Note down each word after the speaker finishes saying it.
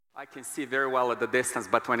I can see very well at the distance,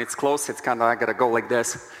 but when it's close, it's kind of, I gotta go like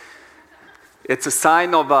this. It's a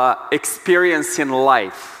sign of experience in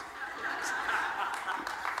life.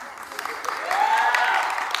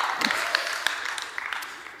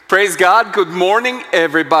 Praise God, good morning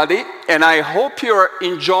everybody, and I hope you're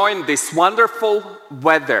enjoying this wonderful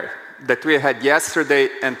weather that we had yesterday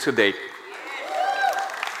and today.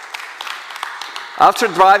 After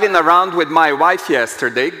driving around with my wife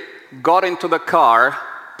yesterday, got into the car,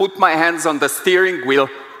 put my hands on the steering wheel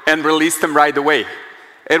and released them right away.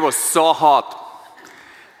 It was so hot.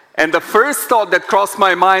 And the first thought that crossed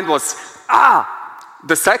my mind was,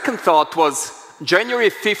 The second thought was, January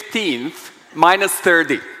 15th, minus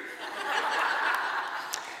 30.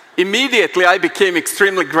 Immediately, I became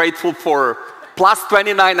extremely grateful for plus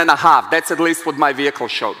 29 and a half. That's at least what my vehicle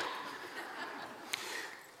showed.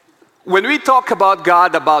 When we talk about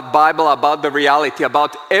God, about Bible, about the reality,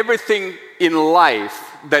 about everything in life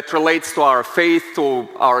that relates to our faith, to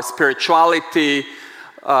our spirituality,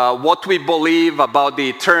 what we believe about the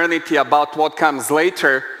eternity, about what comes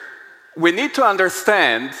later, we need to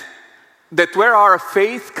understand that where our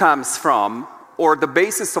faith comes from, or the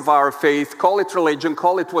basis of our faith, call it religion,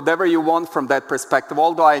 call it whatever you want from that perspective,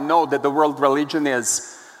 although I know that the word religion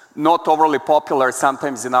is not overly popular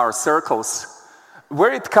sometimes in our circles.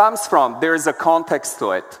 Where it comes from, there is a context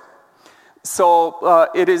to it. So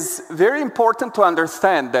it is very important to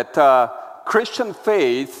understand that Christian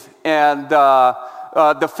faith and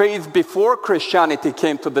the faith before Christianity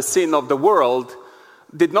came to the scene of the world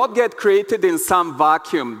did not get created in some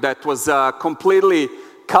vacuum that was completely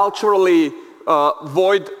culturally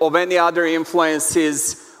void of any other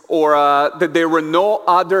influences, or that there were no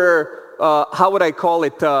other,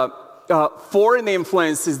 foreign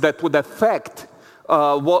influences that would affect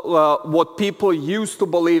what people used to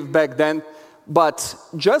believe back then. But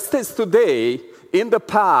just as today, in the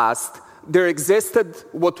past, there existed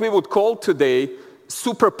what we would call today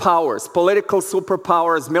superpowers, political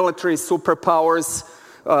superpowers, military superpowers,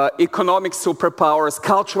 economic superpowers,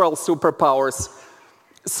 cultural superpowers.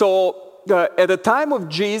 So at the time of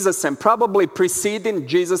Jesus, and probably preceding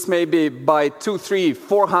Jesus maybe by 200, 300,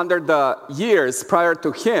 400 years prior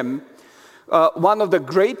to him, one of the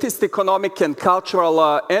greatest economic and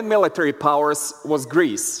cultural and military powers was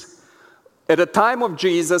Greece. At the time of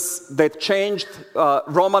Jesus, that changed.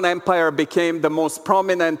 Roman Empire became the most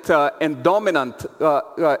prominent and dominant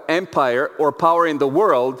empire or power in the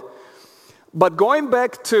world. But going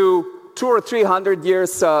back to 200 or 300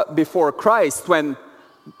 years before Christ, when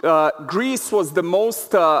Greece was the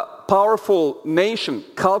most powerful nation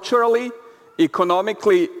culturally,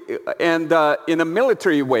 economically, and in a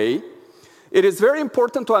military way, it is very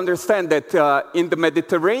important to understand that in the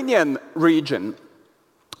Mediterranean region,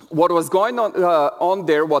 what was going on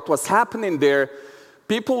there, what was happening there,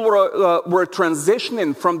 people were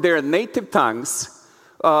transitioning from their native tongues.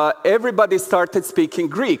 Everybody started speaking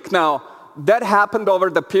Greek. Now, that happened over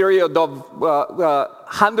the period of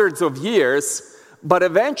hundreds of years, but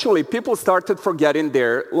eventually people started forgetting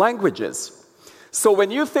their languages. So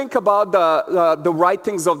when you think about the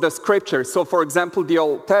writings of the scripture, so for example, the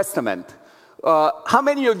Old Testament, how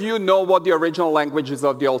many of you know what the original languages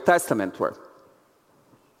of the Old Testament were?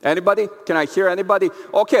 Anybody? Can I hear anybody?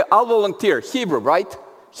 Okay, I'll volunteer. Hebrew, right?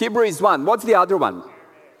 Hebrew is one. What's the other one?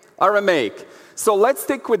 Aramaic. So let's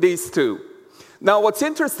stick with these two. Now, what's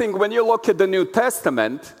interesting, when you look at the New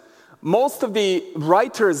Testament, most of the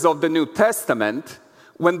writers of the New Testament,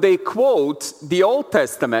 when they quote the Old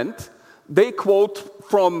Testament, they quote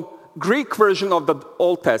from Greek version of the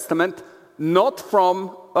Old Testament, not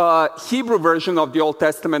from Hebrew version of the Old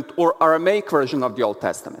Testament or Aramaic version of the Old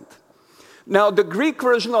Testament. Now, the Greek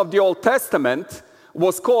version of the Old Testament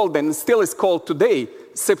was called, and still is called today,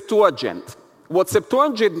 Septuagint. What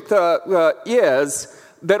Septuagint is,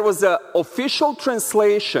 there was an official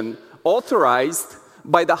translation authorized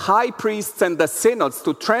by the high priests and the synods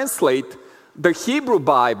to translate the Hebrew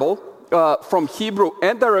Bible from Hebrew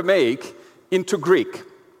and Aramaic into Greek.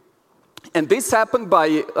 And this happened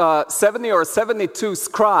by 70 or 72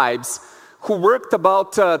 scribes who worked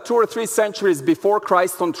about 2 or 3 centuries before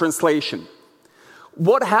Christ on translation.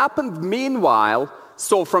 What happened meanwhile,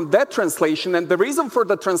 so from that translation, and the reason for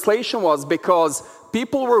the translation was because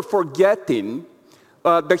people were forgetting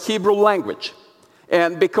the Hebrew language.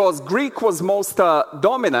 And because Greek was most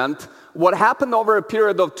dominant, what happened over a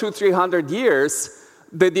period of 200-300 years,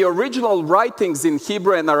 that the original writings in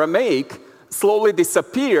Hebrew and Aramaic slowly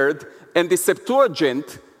disappeared, and the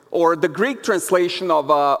Septuagint, or the Greek translation of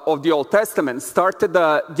the Old Testament, started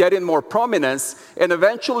getting more prominence, and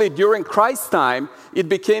eventually during Christ's time, it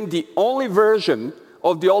became the only version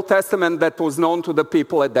of the Old Testament that was known to the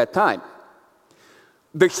people at that time.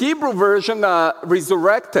 The Hebrew version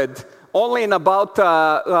resurrected only in about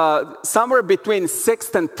somewhere between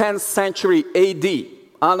 6th and 10th century AD,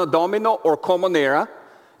 Anno Domino, or Common Era,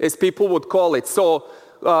 as people would call it. So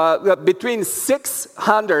between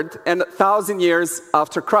 600 and 1,000 years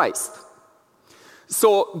after Christ.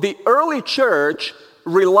 So the early church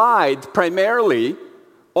relied primarily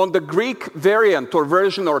on the Greek variant or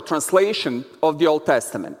version or translation of the Old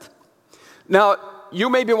Testament. Now, you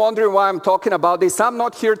may be wondering why I'm talking about this. I'm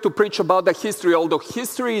not here to preach about the history, although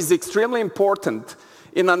history is extremely important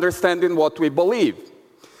in understanding what we believe.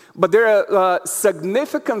 But there are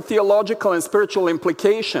significant theological and spiritual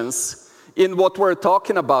implications in what we're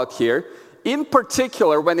talking about here, in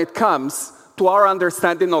particular when it comes to our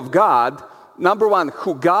understanding of God. Number one,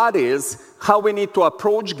 who God is, how we need to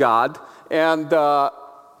approach God, and,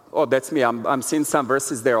 oh, that's me, I'm seeing some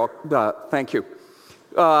verses there, thank you.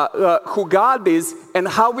 Who God is, and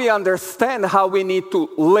how we understand how we need to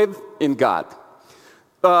live in God.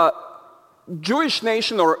 Jewish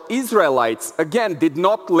nation or Israelites, again, did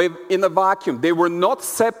not live in a vacuum. They were not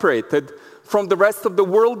separated from the rest of the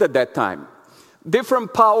world at that time.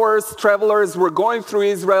 Different powers, travelers were going through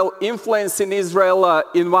Israel, influencing Israel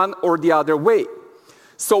in one or the other way.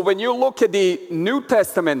 So when you look at the New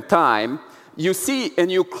Testament time, you see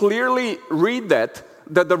and you clearly read that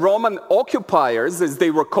the Roman occupiers, as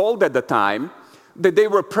they were called at the time, that they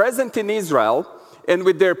were present in Israel, and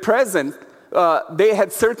with their presence, they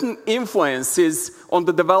had certain influences on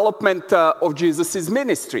the development of Jesus'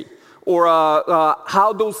 ministry, or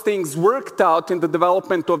how those things worked out in the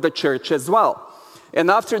development of the church as well. And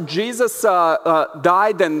after Jesus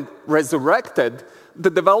died and resurrected, the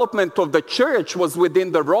development of the church was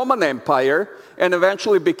within the Roman Empire and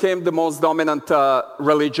eventually became the most dominant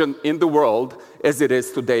religion in the world as it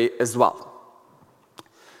is today as well.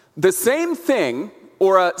 The same thing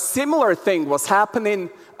or a similar thing was happening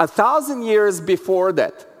 1,000 years before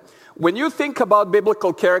that. When you think about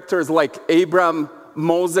biblical characters like Abraham,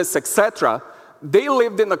 Moses, etc., they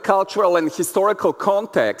lived in a cultural and historical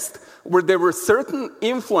context where there were certain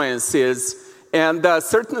influences and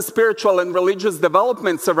certain spiritual and religious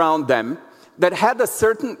developments around them that had a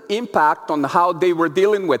certain impact on how they were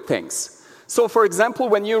dealing with things. So, for example,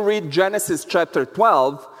 when you read Genesis chapter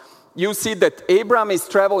 12, you see that Abraham is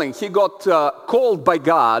traveling. He got called by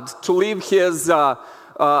God to leave his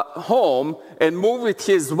home and move with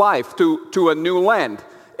his wife to a new land.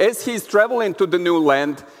 As he's traveling to the new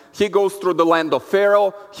land, he goes through the land of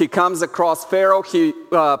Pharaoh. He comes across Pharaoh. He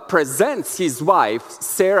presents his wife,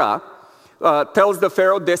 Sarah, tells the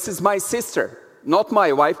Pharaoh, "This is my sister, not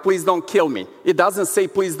my wife. Please don't kill me." It doesn't say,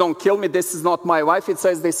 "Please don't kill me. This is not my wife." It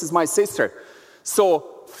says, "This is my sister."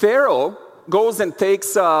 So Pharaoh goes and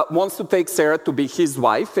wants to take Sarah to be his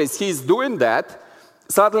wife. As he's doing that,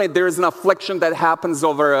 suddenly there is an affliction that happens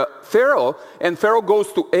over Pharaoh, and Pharaoh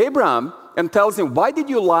goes to Abraham and tells him, "Why did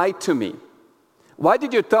you lie to me? Why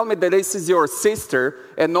did you tell me that this is your sister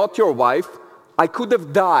and not your wife? I could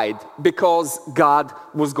have died because God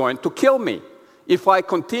was going to kill me if I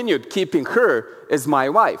continued keeping her as my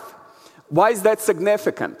wife." Why is that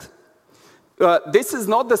significant? This is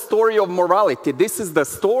not the story of morality. This is the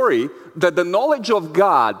story that the knowledge of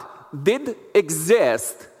God did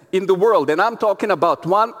exist in the world. And I'm talking about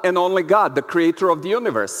one and only God, the creator of the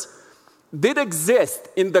universe. Did exist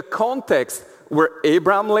in the context where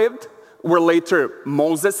Abraham lived, where later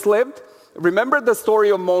Moses lived. Remember the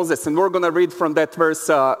story of Moses, and we're going to read from that verse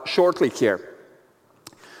shortly here.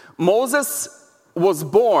 Moses was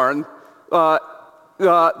born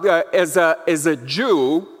as a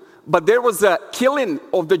Jew, but there was a killing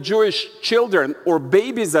of the Jewish children or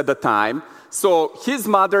babies at the time. So his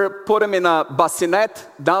mother put him in a bassinet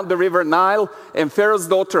down the river Nile, and Pharaoh's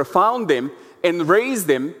daughter found him and raised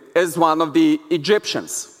him as one of the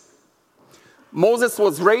Egyptians. Moses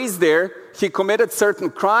was raised there. He committed certain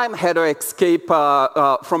crime, had to escape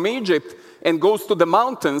from Egypt, and goes to the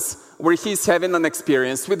mountains where he's having an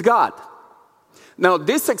experience with God. Now,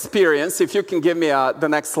 this experience, if you can give me the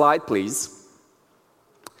next slide, please.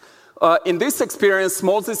 In this experience,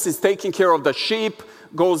 Moses is taking care of the sheep,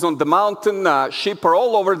 goes on the mountain, sheep are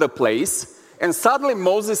all over the place, and suddenly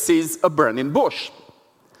Moses sees a burning bush.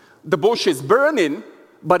 The bush is burning,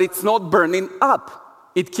 but it's not burning up.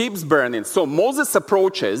 It keeps burning. So Moses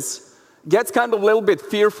approaches, gets kind of a little bit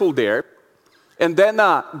fearful there, and then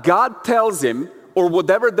God tells him, or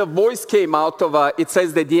whatever the voice came out of, it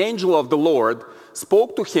says that the angel of the Lord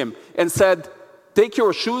spoke to him and said, "Take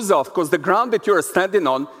your shoes off, because the ground that you're standing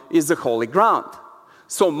on is a holy ground."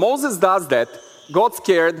 So Moses does that, got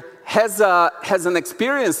scared, has an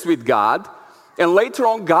experience with God, And later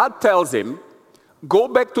on, God tells him, go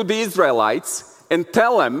back to the Israelites and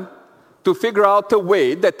tell them to figure out a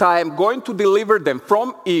way that I am going to deliver them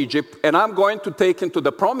from Egypt, and I'm going to take them to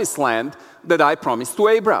the promised land that I promised to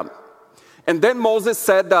Abraham. And then Moses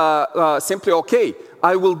said simply, okay,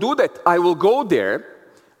 I will do that. I will go there.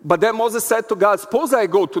 But then Moses said to God, suppose I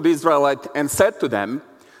go to the Israelites and said to them,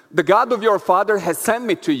 the God of your father has sent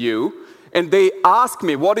me to you, and they ask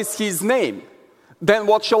me, what is his name? Then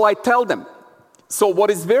what shall I tell them? So what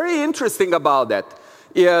is very interesting about that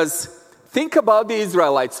is, think about the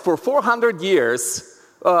Israelites for 400 years,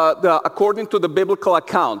 according to the biblical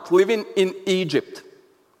account, living in Egypt.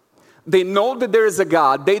 They know that there is a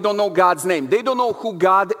God. They don't know God's name. They don't know who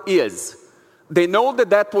God is. They know that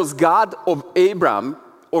that was God of Abraham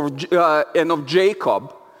and of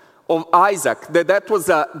Jacob, of Isaac, that was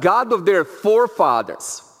a God of their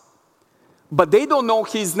forefathers. But they don't know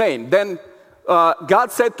his name. Then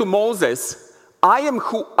God said to Moses, I am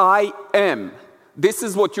who I am. This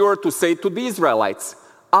is what you are to say to the Israelites.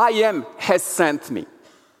 I am has sent me.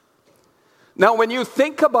 Now, when you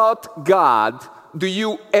think about God, do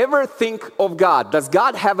you ever think of God? Does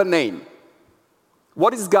God have a name?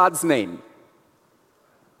 What is God's name?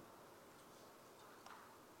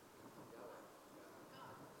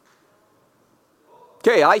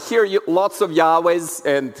 Okay, I hear lots of Yahwehs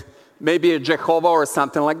and maybe a Jehovah or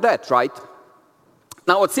something like that, right?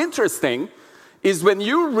 Now, what's interesting is when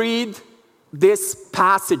you read this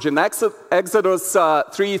passage in Exodus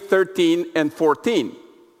 3:13 and 14,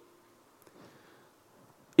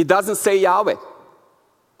 it doesn't say Yahweh.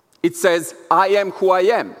 It says, I am who I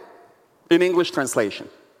am, in English translation.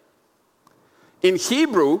 In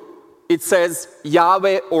Hebrew, it says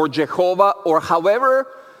Yahweh or Jehovah, or however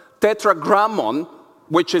tetragrammon,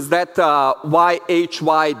 which is that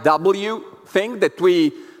YHYW thing that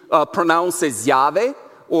we pronounce as Yahweh,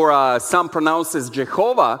 or some pronounce as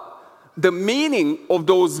Jehovah. The meaning of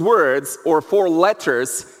those words, or 4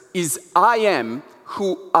 letters, is I am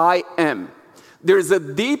who I am. There's a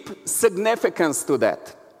deep significance to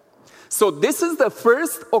that. So this is the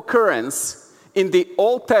first occurrence in the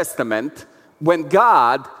Old Testament when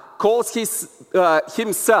God calls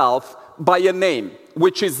himself by a name,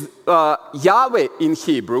 which is Yahweh in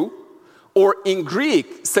Hebrew, or in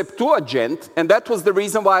Greek, Septuagint, and that was the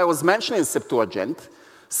reason why I was mentioning Septuagint.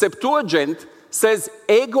 Septuagint says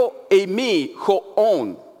ego eimi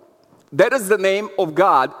hoon. That is the name of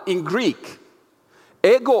God in Greek.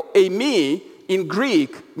 Ego eimi in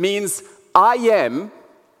Greek means I am,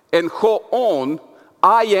 and hoon,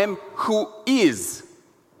 I am who is.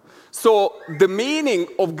 So the meaning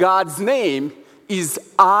of God's name is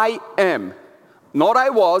I am. Not I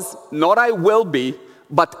was, not I will be,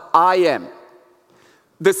 but I am.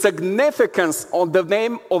 The significance of the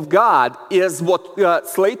name of God is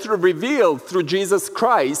what's later revealed through Jesus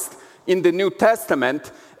Christ in the New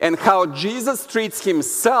Testament, and how Jesus treats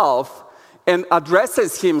himself and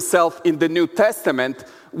addresses himself in the New Testament,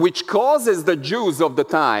 which causes the Jews of the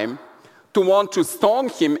time to want to stone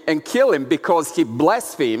him and kill him because he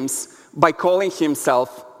blasphemes by calling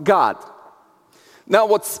himself God. Now,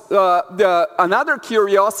 what's another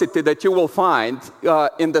curiosity that you will find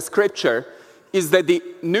in the scripture is that the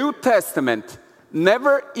New Testament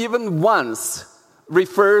never even once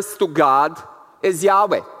refers to God as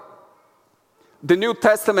Yahweh. The New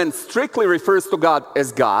Testament strictly refers to God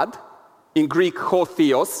as God, in Greek, ho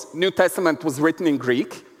theos. New Testament was written in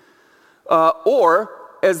Greek, or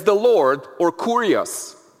as the Lord, or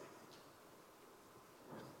kurios.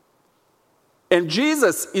 And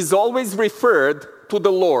Jesus is always referred to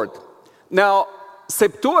the Lord. Now,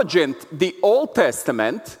 Septuagint, the Old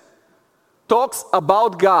Testament, talks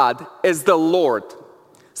about God as the Lord.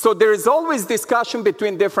 So there is always discussion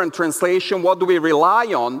between different translations. What do we rely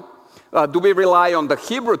on? Do we rely on the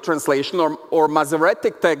Hebrew translation or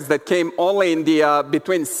Masoretic text that came only in the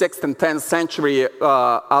between 6th and 10th century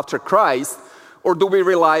after Christ? Or do we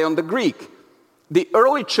rely on the Greek? The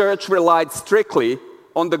early church relied strictly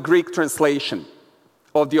on the Greek translation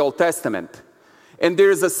of the Old Testament. And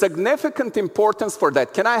there is a significant importance for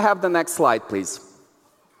that. Can I have the next slide, please?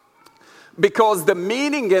 Because the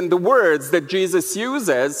meaning and the words that Jesus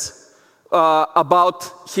uses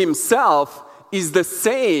about himself is the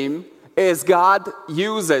same as God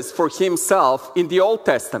uses for himself in the Old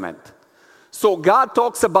Testament. So God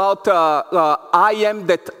talks about I am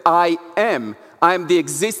that I am. I am the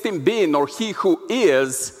existing being, or he who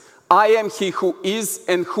is. I am he who is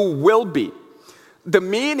and who will be. The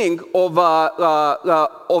meaning of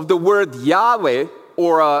the word Yahweh,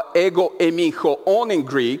 or ego eimi hoon in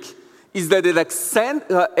Greek, is that it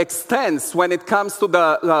extends when it comes to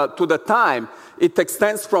the time. It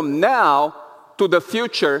extends from now to the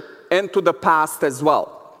future, and to the past as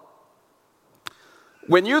well.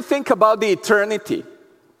 When you think about the eternity,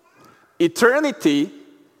 eternity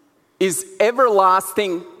is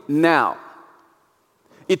everlasting now.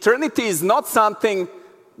 Eternity is not something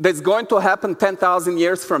that's going to happen 10,000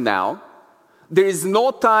 years from now. There is no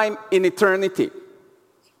time in eternity.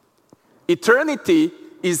 Eternity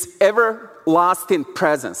is everlasting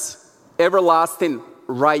presence, everlasting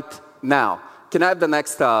right now. Can I have the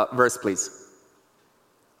next verse, please?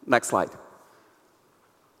 Next slide.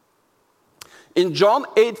 In John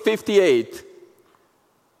 8:58,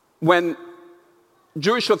 when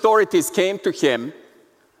Jewish authorities came to him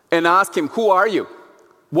and asked him, "Who are you?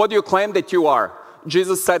 What do you claim that you are?"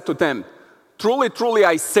 Jesus said to them, "Truly, truly,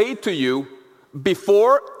 I say to you,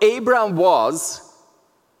 before Abraham was,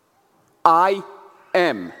 I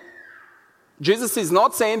am." Jesus is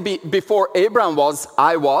not saying before Abraham was,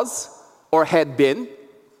 I was, or had been.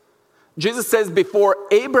 Jesus says before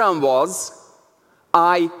Abraham was,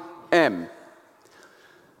 I am.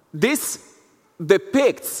 This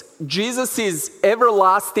depicts Jesus'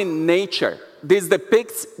 everlasting nature. This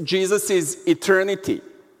depicts Jesus' eternity.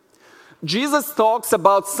 Jesus talks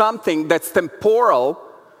about something that's temporal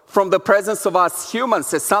from the presence of us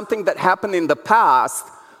humans, as something that happened in the past.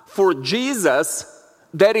 For Jesus,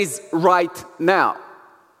 that is right now.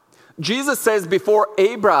 Jesus says, before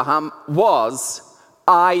Abraham was,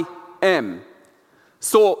 I am.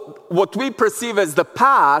 So what we perceive as the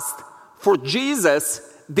past, for Jesus,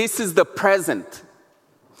 this is the present.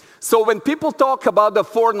 So when people talk about the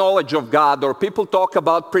foreknowledge of God, or people talk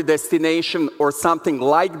about predestination or something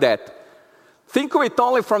like that, think of it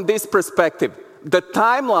only from this perspective. The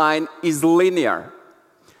timeline is linear.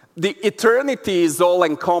 The eternity is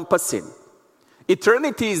all-encompassing.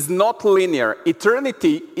 Eternity is not linear.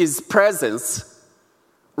 Eternity is presence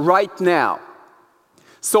right now.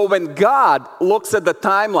 So when God looks at the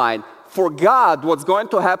timeline, for God, what's going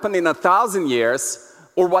to happen in 1,000 years,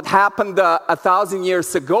 or what happened 1,000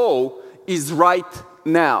 years ago, is right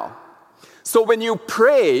now. So when you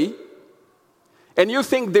pray, and you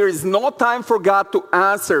think there is no time for God to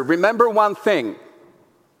answer, remember one thing,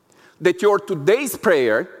 that your today's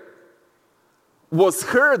prayer was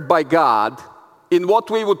heard by God in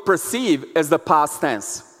what we would perceive as the past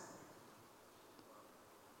tense.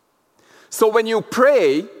 So when you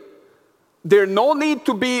pray, there's no need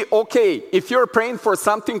to be, okay, if you're praying for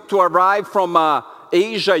something to arrive from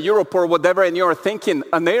Asia, Europe, or whatever, and you're thinking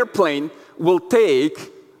an airplane will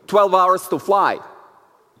take 12 hours to fly.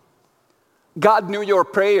 God knew your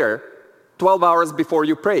prayer 12 hours before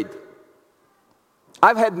you prayed.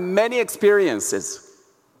 I've had many experiences,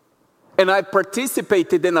 and I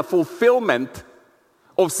participated in a fulfillment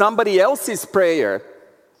of somebody else's prayer.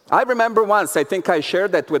 I remember once, I think I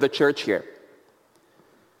shared that with the church here.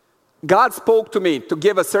 God spoke to me to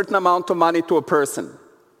give a certain amount of money to a person.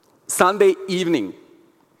 Sunday evening.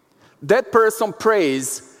 That person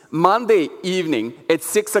prays Monday evening at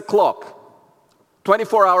 6 o'clock.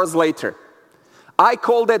 24 hours later. I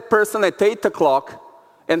call that person at 8 o'clock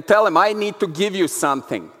and tell him, I need to give you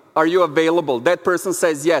something. Are you available? That person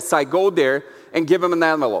says yes. I go there and give him an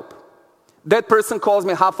envelope. That person calls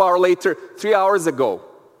me half hour later, 3 hours ago.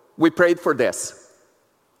 We prayed for this.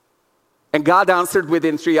 And God answered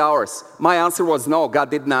within 3 hours. My answer was no, God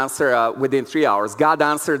didn't answer within 3 hours. God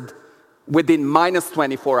answered within minus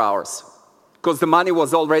 24 hours. Because the money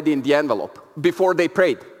was already in the envelope before they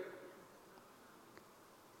prayed.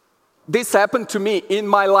 This happened to me in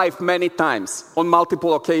my life many times, on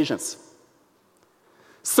multiple occasions.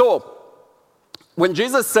 So, when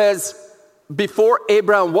Jesus says, before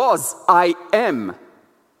Abraham was, I am,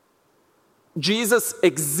 Jesus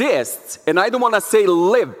exists, and I don't want to say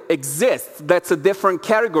live, exists, that's a different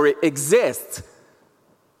category, exists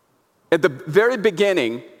at the very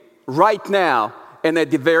beginning, right now, and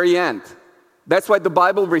at the very end. That's why the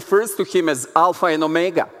Bible refers to him as Alpha and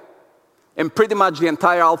Omega, and pretty much the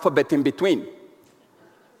entire alphabet in between.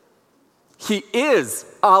 He is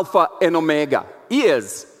Alpha and Omega. He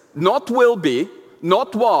is, not will be,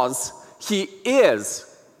 not was, he is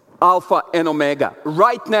Alpha and Omega.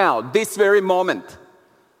 Right now, this very moment.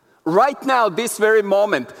 Right now, this very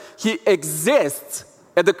moment, he exists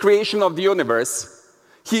at the creation of the universe.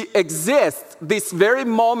 He exists this very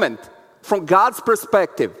moment from God's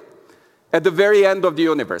perspective at the very end of the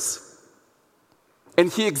universe.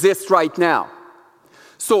 And he exists right now.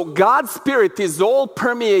 So God's Spirit is all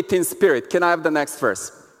permeating Spirit. Can I have the next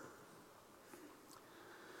verse?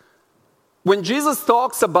 When Jesus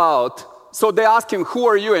talks about, so they ask him, who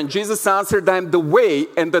are you? And Jesus answered, I am the way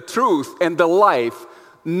and the truth and the life.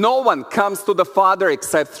 No one comes to the Father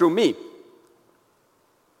except through me.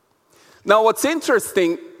 Now, what's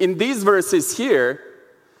interesting in these verses here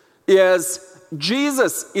is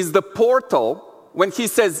Jesus is the portal. When he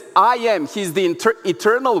says, I am, he's the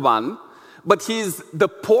eternal one, but he's the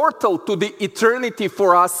portal to the eternity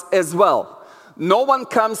for us as well. No one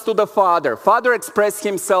comes to the Father. Father expressed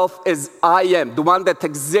himself as I am, the one that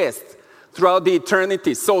exists throughout the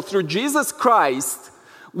eternity. So through Jesus Christ,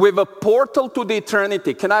 we have a portal to the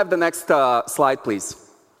eternity. Can I have the next slide, please?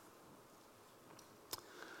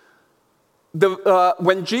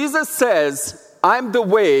 When Jesus says, I'm the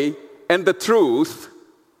way and the truth,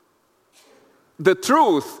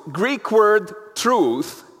 Greek word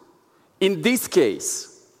truth, in this case,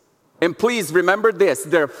 and please remember this,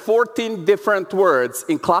 there are 14 different words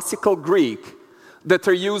in classical Greek that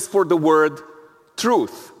are used for the word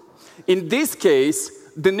truth. In this case,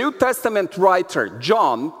 the New Testament writer,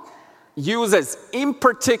 John, uses in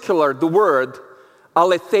particular the word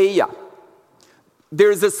aletheia. There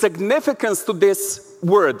is a significance to this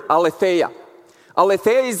word, aletheia.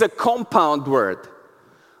 Aletheia is a compound word.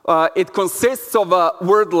 It consists of a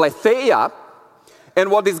word letheia and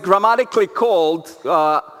what is grammatically called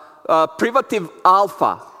privative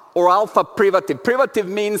alpha or alpha privative. Privative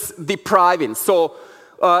means depriving. So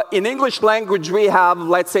in English language we have,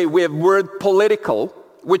 let's say, we have word political,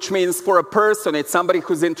 which means for a person it's somebody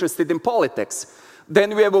who's interested in politics.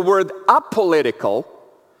 Then we have a word apolitical,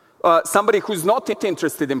 somebody who's not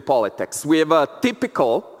interested in politics. We have a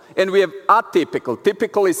typical and we have atypical.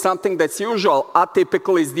 Typical is something that's usual.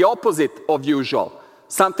 Atypical is the opposite of usual,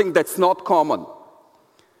 something that's not common.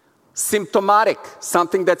 Symptomatic,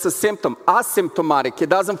 something that's a symptom. Asymptomatic, it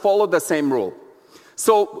doesn't follow the same rule.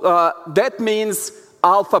 So that means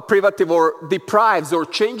alpha privative or deprives or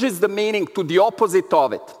changes the meaning to the opposite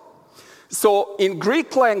of it. So in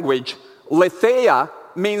Greek language, letheia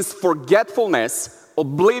means forgetfulness,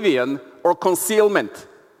 oblivion, or concealment.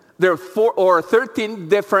 There are 4 or 13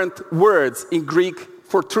 different words in Greek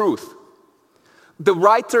for truth. The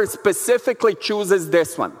writer specifically chooses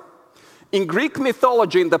this one. In Greek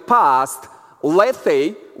mythology in the past,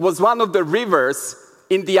 Lethe was one of the rivers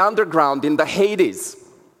in the underground, in the Hades.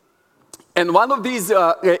 And one of these,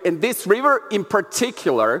 in this river in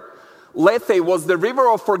particular, Lethe was the river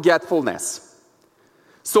of forgetfulness.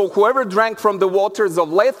 So whoever drank from the waters of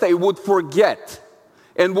Lethe would forget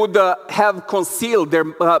and would have concealed, their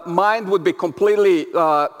mind would be completely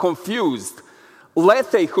confused.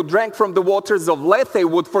 Lethe, who drank from the waters of Lethe,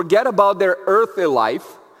 would forget about their earthly life,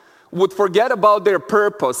 would forget about their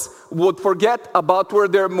purpose, would forget about where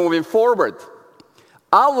they're moving forward.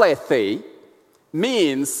 Aletheia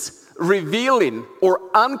means revealing or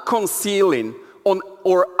unconcealing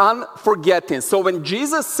or unforgetting. So when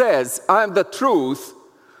Jesus says, I am the truth,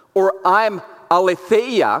 or I'm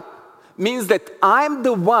aletheia, means that I'm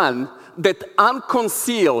the one that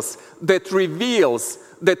unconceals, that reveals,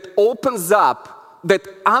 that opens up, that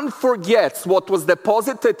unforgets what was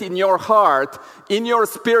deposited in your heart, in your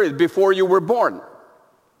spirit before you were born.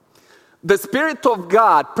 The Spirit of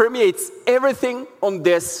God permeates everything on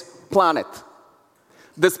this planet.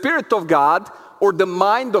 The Spirit of God or the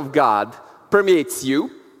mind of God permeates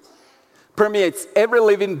you, permeates every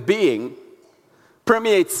living being,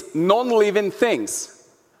 permeates non-living things.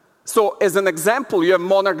 So as an example, you have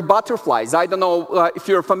monarch butterflies. I don't know if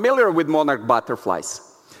you're familiar with monarch butterflies.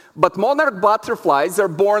 But monarch butterflies are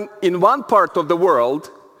born in one part of the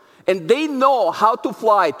world, and they know how to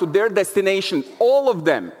fly to their destination, all of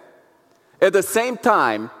them, at the same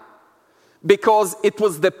time, because it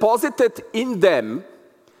was deposited in them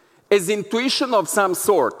as intuition of some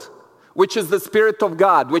sort, which is the Spirit of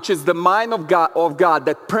God, which is the mind of God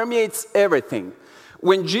that permeates everything.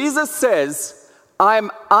 When Jesus says, I'm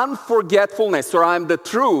unforgetfulness, or I'm the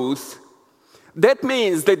truth, that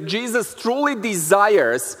means that Jesus truly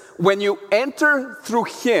desires, when you enter through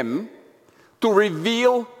Him, to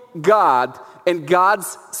reveal God and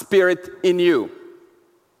God's Spirit in you.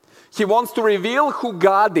 He wants to reveal who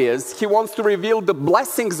God is. He wants to reveal the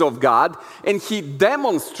blessings of God, and He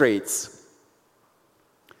demonstrates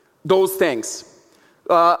those things.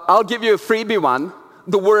 I'll give you a freebie one.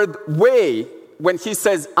 The word way, when He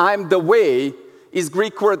says, I'm the way, is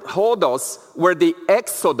Greek word hodos, where the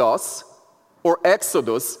exodos, or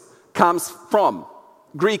exodus, comes from.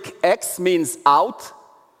 Greek ex means out,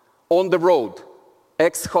 on the road.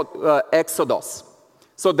 Exodos.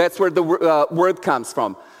 So that's where the word comes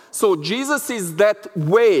from. So Jesus is that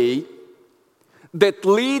way that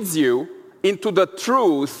leads you into the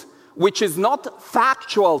truth, which is not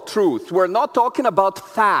factual truth. We're not talking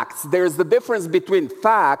about facts. There's the difference between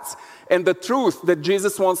facts and the truth that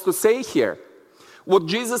Jesus wants to say here. What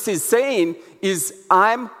Jesus is saying is,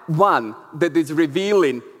 I'm one that is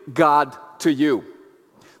revealing God to you.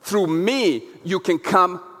 Through me, you can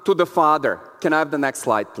come to the Father. Can I have the next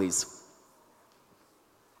slide, please?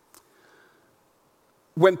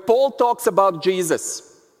 When Paul talks about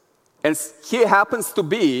Jesus, and he happens to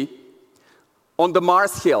be on the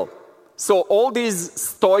Mars Hill, so all these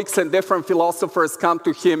Stoics and different philosophers come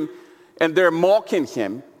to him and they're mocking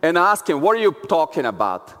him and asking, what are you talking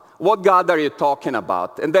about? What God are you talking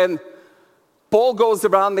about? And then Paul goes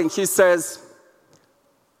around and he says,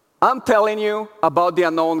 I'm telling you about the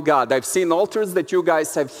unknown God. I've seen altars that you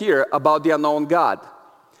guys have here about the unknown God.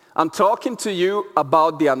 I'm talking to you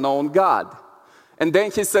about the unknown God. And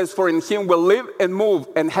then he says, for in him we live and move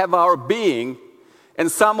and have our being.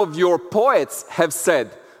 And some of your poets have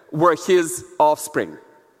said we're his offspring.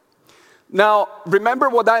 Now, remember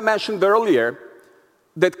what I mentioned earlier,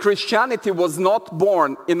 that Christianity was not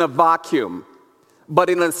born in a vacuum, but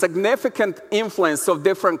in a significant influence of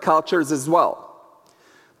different cultures as well.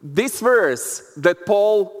 This verse that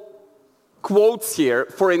Paul quotes here,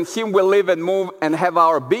 for in him we live and move and have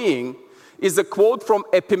our being, is a quote from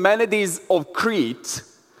Epimenides of Crete,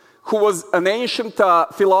 who was an ancient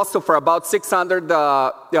philosopher about 600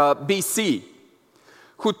 BC,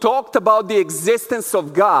 who talked about the existence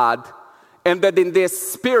of God and that in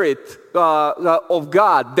this spirit of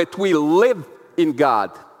God, that we live in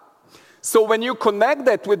God. So when you connect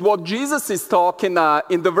that with what Jesus is talking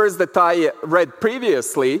in the verse that I read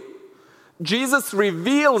previously, Jesus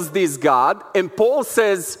reveals this God, and Paul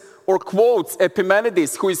says, or quotes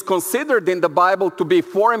Epimenides, who is considered in the Bible to be a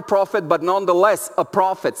foreign prophet, but nonetheless a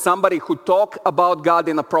prophet, somebody who talked about God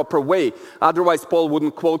in a proper way. Otherwise, Paul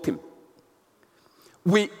wouldn't quote him.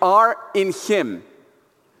 We are in him.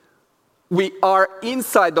 We are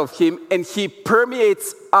inside of him, and he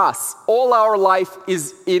permeates us. All our life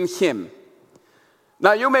is in him.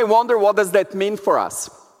 Now, you may wonder, what does that mean for us?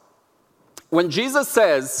 When Jesus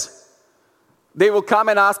says, they will come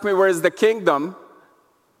and ask me, where is the kingdom?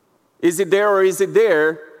 Is it there or is it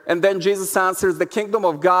there? And then Jesus answers, the kingdom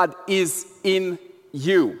of God is in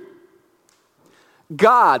you.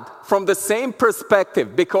 God, from the same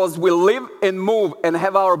perspective, because we live and move and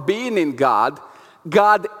have our being in God,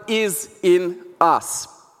 God is in us.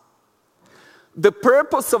 The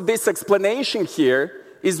purpose of this explanation here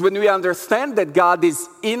is when we understand that God is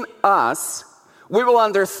in us, we will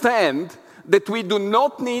understand that we do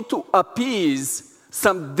not need to appease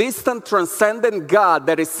some distant, transcendent God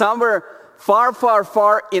that is somewhere far, far,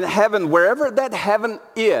 far in heaven, wherever that heaven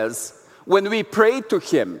is, when we pray to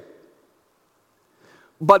him.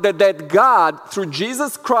 But that God, through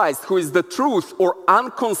Jesus Christ, who is the truth or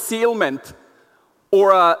unconcealment,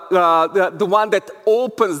 or the one that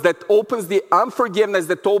opens the unforgiveness,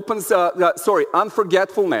 that opens,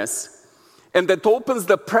 unforgetfulness, and that opens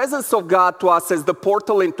the presence of God to us as the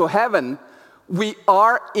portal into heaven, we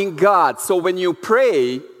are in God. So when you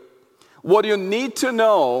pray, what you need to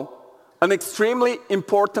know, an extremely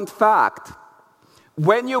important fact,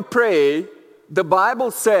 when you pray, the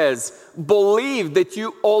Bible says, believe that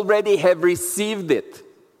you already have received it.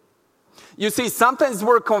 You see, sometimes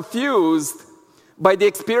we're confused by the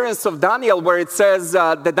experience of Daniel, where it says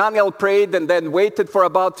that Daniel prayed and then waited for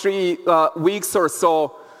about 3 weeks or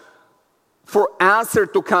so for answer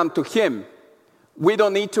to come to him. We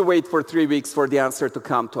don't need to wait for 3 weeks for the answer to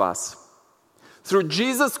come to us. Through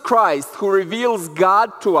Jesus Christ, who reveals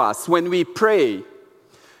God to us when we pray,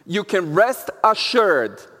 you can rest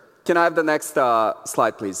assured. Can I have the next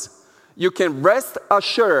slide, please? You can rest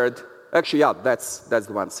assured, actually, yeah, that's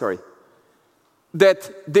the one, sorry.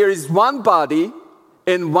 That there is one body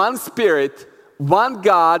and one Spirit, one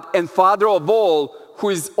God and Father of all, who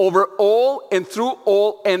is over all and through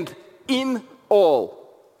all and in all.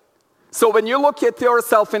 So when you look at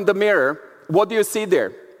yourself in the mirror, what do you see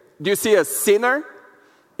there? Do you see a sinner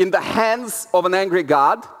in the hands of an angry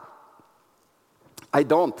God? I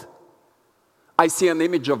don't. I see an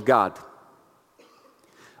image of God.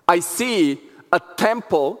 I see a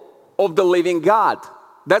temple of the living God.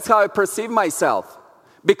 That's how I perceive myself,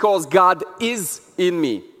 because God is in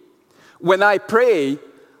me. When I pray,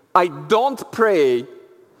 I don't pray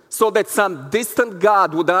so that some distant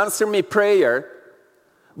God would answer me prayer,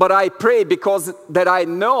 but I pray because that I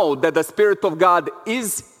know that the Spirit of God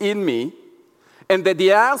is in me, and that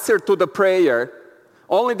the answer to the prayer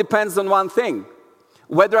only depends on one thing: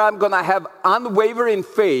 whether I'm going to have unwavering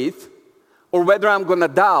faith or whether I'm going to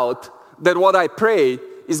doubt that what I pray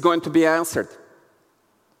is going to be answered.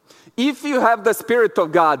 If you have the Spirit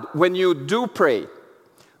of God when you do pray,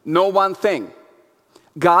 know one thing: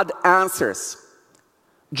 God answers.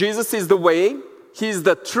 Jesus is the way, He's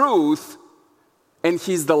the truth, and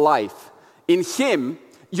He's the life. In Him,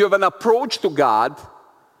 you have an approach to God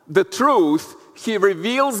the truth, He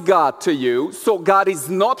reveals God to you. So God is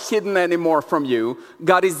not hidden anymore from you.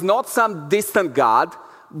 God is not some distant God,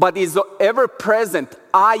 but is ever present.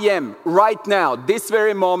 I am right now, this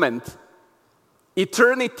very moment,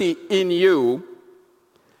 eternity in you.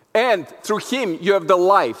 And through Him you have the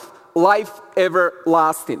life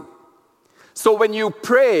everlasting. So when you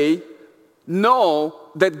pray, know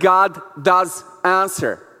that God does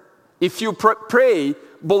answer. If you pray,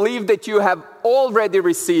 believe that you have already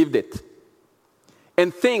received it.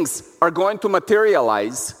 And things are going to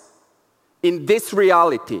materialize in this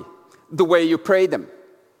reality the way you pray them.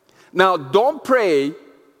 Now, don't pray,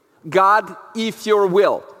 God, if your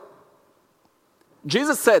will.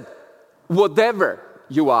 Jesus said, whatever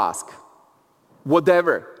you ask,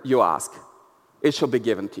 it shall be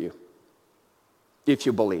given to you if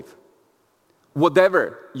you believe.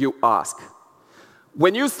 Whatever you ask.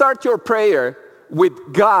 When you start your prayer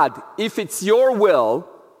with God, if it's your will,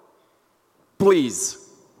 please,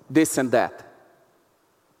 this and that.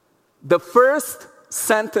 The first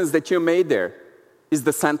sentence that you made there is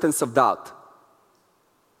the sentence of doubt.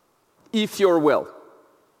 If your will.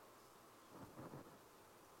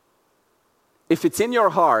 If it's in your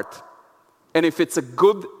heart, and if it's a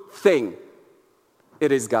good thing,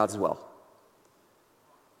 it is God's will.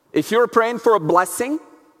 If you're praying for a blessing,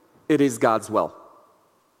 it is God's will.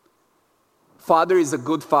 Father is a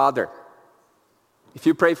good father. If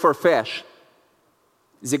you pray for fish,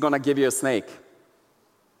 is He going to give you a snake?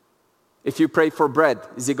 If you pray for bread,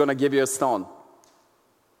 is He going to give you a stone?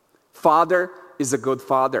 Father is a good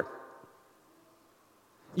father.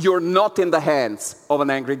 You're not in the hands of an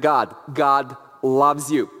angry God. God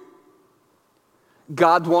loves you.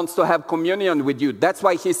 God wants to have communion with you. That's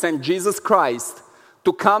why He sent Jesus Christ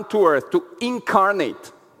to come to earth, to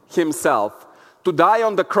incarnate Himself, to die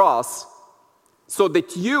on the cross, so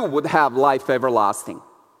that you would have life everlasting.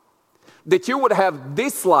 That you would have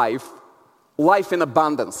this life in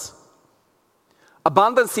abundance.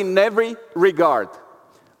 Abundance in every regard.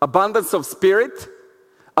 Abundance of spirit,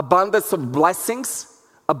 abundance of blessings,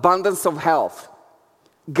 abundance of health.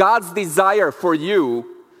 God's desire for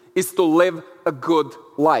you is to live a good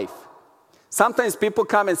life. Sometimes people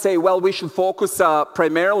come and say, well, we should focus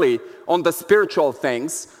primarily on the spiritual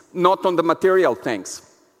things, not on the material things.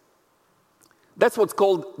 That's what's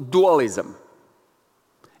called dualism.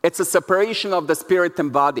 It's a separation of the spirit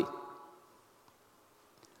and body.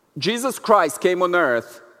 Jesus Christ came on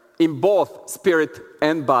earth in both spirit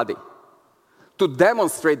and body to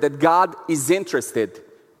demonstrate that God is interested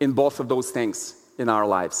in both of those things in our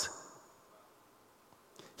lives.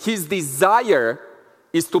 His desire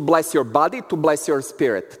is to bless your body, to bless your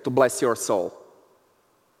spirit, to bless your soul,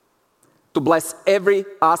 to bless every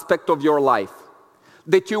aspect of your life.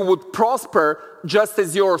 That you would prosper just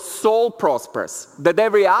as your soul prospers. That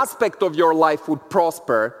every aspect of your life would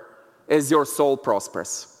prosper as your soul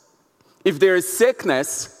prospers. If there is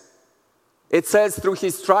sickness, it says through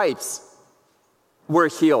His stripes, we're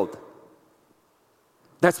healed.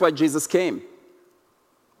 That's why Jesus came.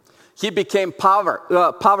 He became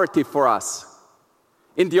poverty for us.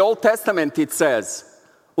 In the Old Testament it says,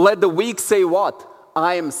 let the weak say what?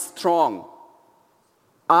 I am strong.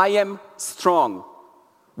 I am strong.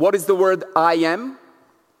 What is the word I am?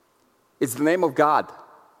 It's the name of God.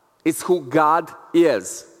 It's who God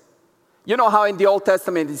is. You know how in the Old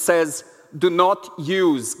Testament it says, do not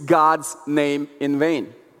use God's name in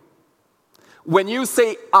vain. When you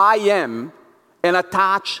say I am and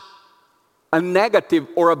attach a negative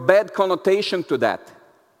or a bad connotation to that,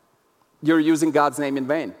 you're using God's name in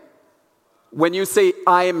vain. When you say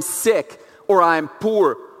I am sick or I am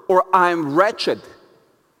poor or I am wretched,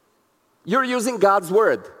 you're using God's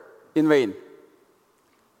word in vain.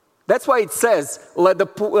 That's why it says, let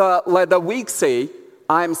the weak say,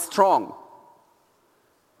 I am strong.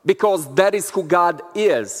 Because that is who God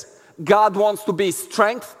is. God wants to be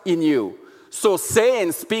strength in you. So say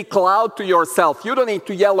and speak loud to yourself. You don't need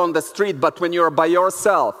to yell on the street, but when you're by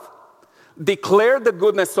yourself, declare the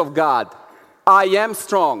goodness of God. I am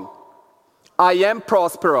strong. I am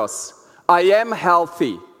prosperous. I am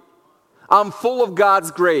healthy. I'm full of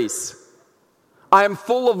God's grace. I am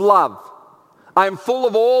full of love. I am full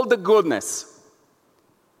of all the goodness.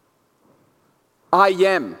 I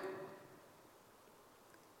am.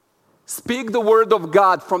 Speak the word of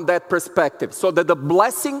God from that perspective so that the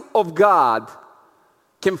blessing of God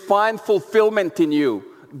can find fulfillment in you.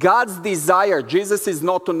 God's desire, Jesus is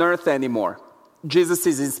not on earth anymore. Jesus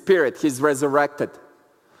is in spirit. He's resurrected.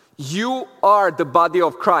 You are the body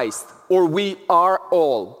of Christ, or we are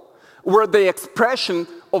all. We're the expression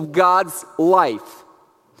of God's life.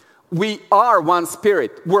 We are one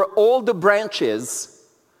spirit. We're all the branches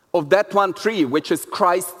of that one tree, which is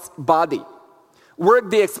Christ's body.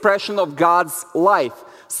 Work the expression of God's life.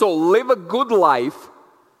 So live a good life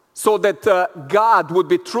so that God would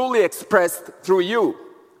be truly expressed through you.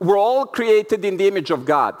 We're all created in the image of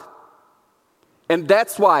God. And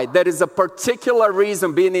that's why there is a particular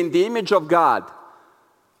reason, being in the image of God,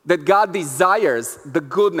 that God desires the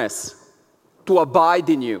goodness to abide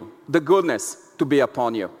in you, the goodness to be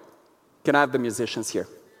upon you. Can I have the musicians here?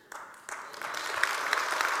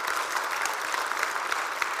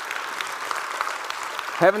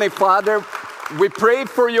 Heavenly Father, we pray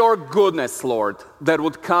for your goodness, Lord, that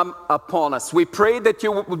would come upon us. We pray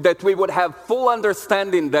that we would have full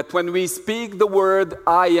understanding that when we speak the word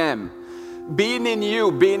I am, being in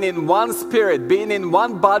you, being in one spirit, being in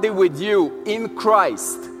one body with you in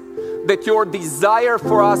Christ, that your desire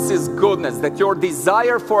for us is goodness, that your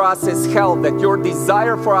desire for us is health, that your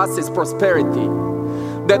desire for us is prosperity.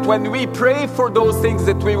 That when we pray for those things,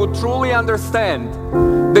 that we would truly understand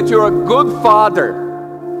that you're a good Father,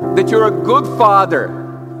 that you're a good Father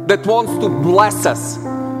that wants to bless us,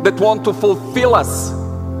 that wants to fulfill us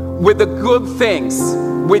with the good things,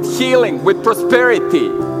 with healing, with prosperity,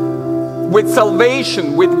 with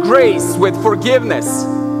salvation, with grace, with forgiveness,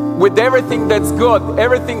 with everything that's good,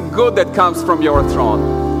 everything good that comes from your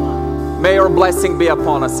throne. May your blessing be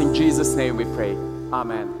upon us. In Jesus' name we pray.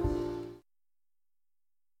 Amen.